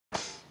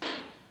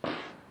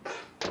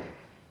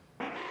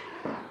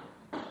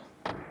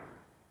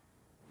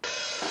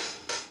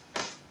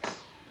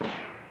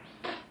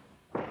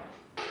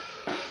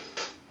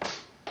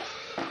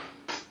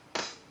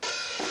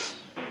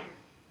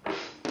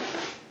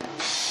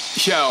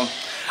Yo,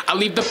 I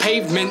leave the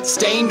pavement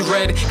stained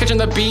red, catching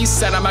the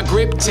B-side on my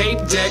grip tape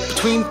deck.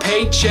 Between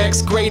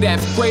paychecks, grade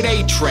F, grade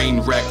A,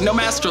 train wreck. No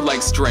master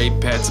like stray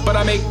pets, but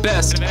I make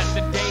best.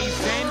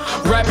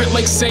 Rap it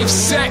like safe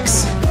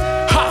sex.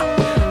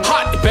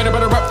 Better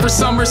up for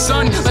summer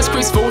sun. Less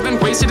graceful than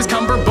wasted as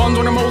cummerbund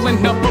when I'm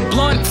rolling up a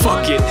blunt.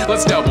 Fuck it,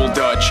 let's double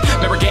dutch.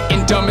 Never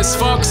getting dumb as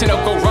fucks, and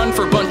I'll go run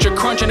for a bunch of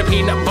crunch and a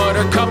peanut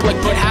butter cup. Like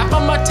put half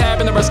on my tab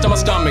and the rest on my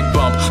stomach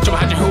bump. Jump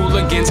hatching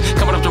hooligans,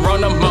 coming up to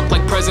run them up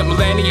like present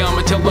millennium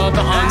until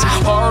other Huns.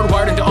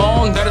 Hardwired into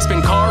all that I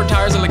spin car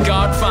tires and the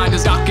God find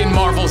us docking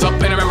marvels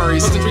up in our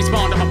memories. Since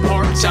respawned, I'm a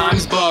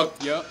part-time's bug.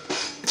 Yep.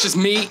 It's just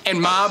me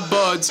and my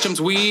buds, chums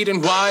weed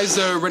and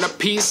wiser, and a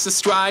piece of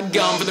stride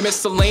gum for the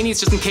miscellaneous,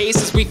 just in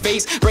cases we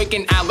face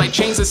breaking out like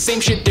chains. The same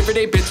shit, different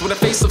day bits with a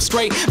face of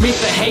straight. Meet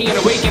the hay and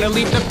awaken and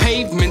leave the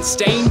pavement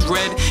stained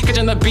red,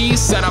 catching the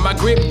B-side on my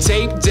grip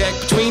tape deck.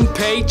 Between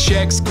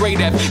paychecks,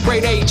 grade F,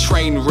 grade A,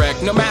 train wreck.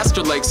 No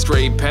master like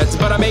stray pets,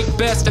 but I make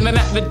best. And then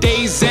at the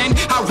day's end,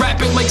 I rap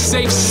it like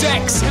safe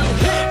sex.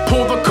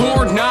 Pull the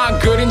cord,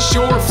 not good and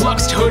sure.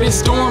 Fluxed hooded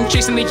storm,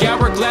 chasing the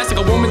hourglass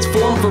like a woman's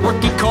form for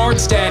rookie card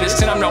status.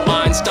 And I'm no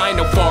Einstein,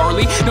 no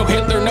Farley, no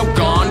Hitler, no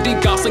Gandhi,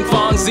 Gosling,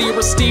 Fonzie,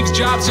 or Steve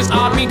Jobs. Just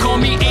odd me, call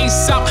me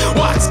Aesop,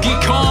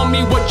 Watsky, call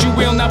me what you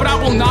will now, but I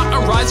will not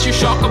arise to your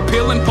shock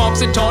appeal and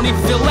pops it Tawny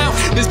fill out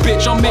this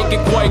bitch. I'll make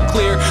it quite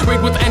clear,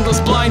 raid with endless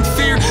blind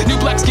fear. New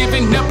blacks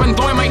giving up, and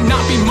though I might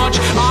not be much,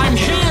 I'm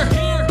here.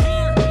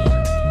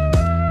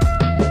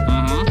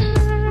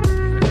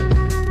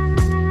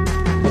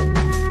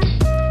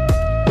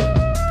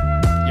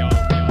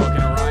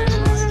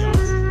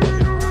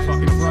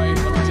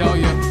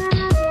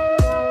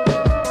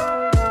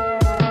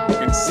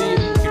 See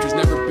it, future's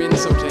never been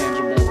so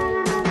tangible.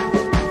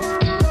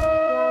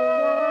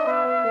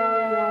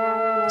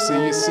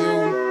 See you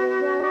soon.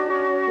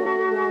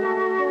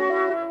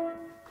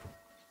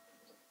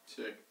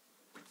 Check.